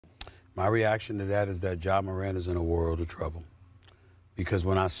My reaction to that is that John Marantz is in a world of trouble. Because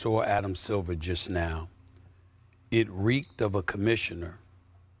when I saw Adam Silver just now, it reeked of a commissioner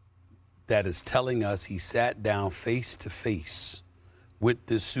that is telling us he sat down face to face with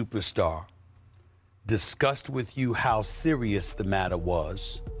this superstar, discussed with you how serious the matter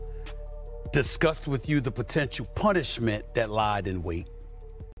was, discussed with you the potential punishment that lied in wait.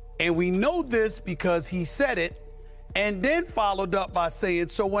 And we know this because he said it and then followed up by saying,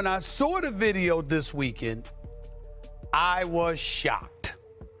 so when I saw the video this weekend, I was shocked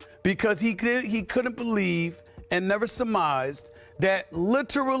because he couldn't believe and never surmised that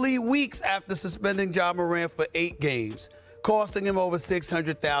literally weeks after suspending John Marantz for 8 games, costing him over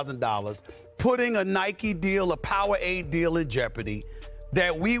 $600,000, putting a Nike deal, a Powerade deal in jeopardy,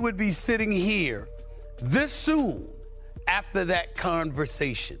 that we would be sitting here this soon after that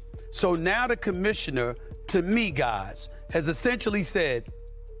conversation. So now the commissioner, to me, guys, has essentially said,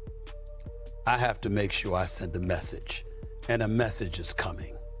 I have to make sure I send a message, and a message is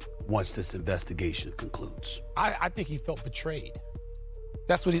coming once this investigation concludes. I think he felt betrayed.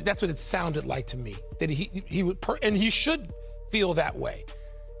 That's what it sounded like to me. That he would, and he should feel that way.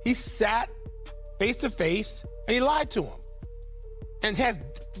 He sat face to face and he lied to him, and has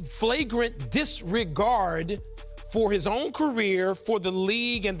flagrant disregard for his own career, for the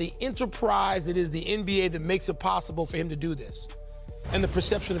league and the enterprise that is the NBA that makes it possible for him to do this, and the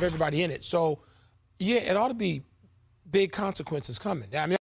perception of everybody in it. So, yeah, it ought to be big consequences coming. I mean,